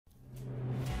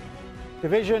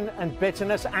Division and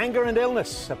bitterness, anger and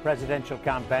illness. A presidential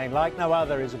campaign like no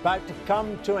other is about to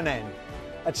come to an end.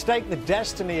 At stake, the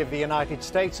destiny of the United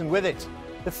States and with it,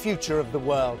 the future of the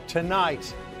world.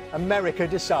 Tonight, America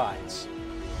decides.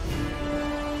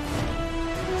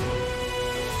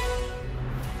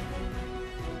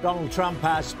 Donald Trump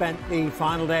has spent the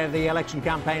final day of the election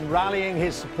campaign rallying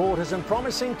his supporters and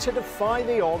promising to defy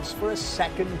the odds for a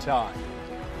second time.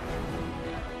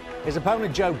 His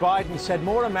opponent, Joe Biden, said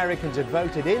more Americans had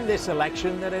voted in this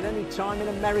election than at any time in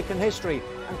American history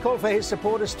and called for his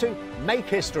supporters to make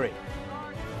history.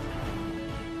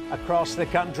 Across the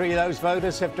country, those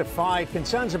voters have defied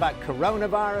concerns about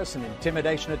coronavirus and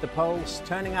intimidation at the polls,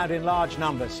 turning out in large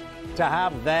numbers to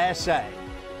have their say.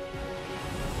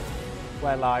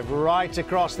 We're live right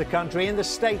across the country, in the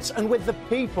states and with the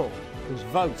people whose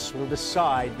votes will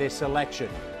decide this election.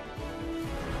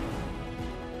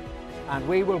 And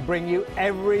we will bring you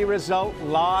every result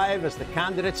live as the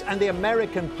candidates and the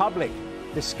American public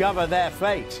discover their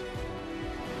fate.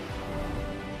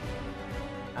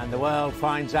 And the world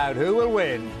finds out who will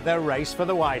win the race for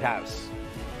the White House.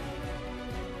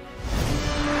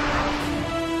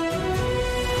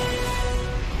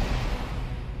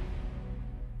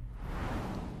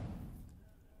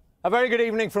 A very good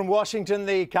evening from Washington,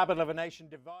 the capital of a nation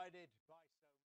divided.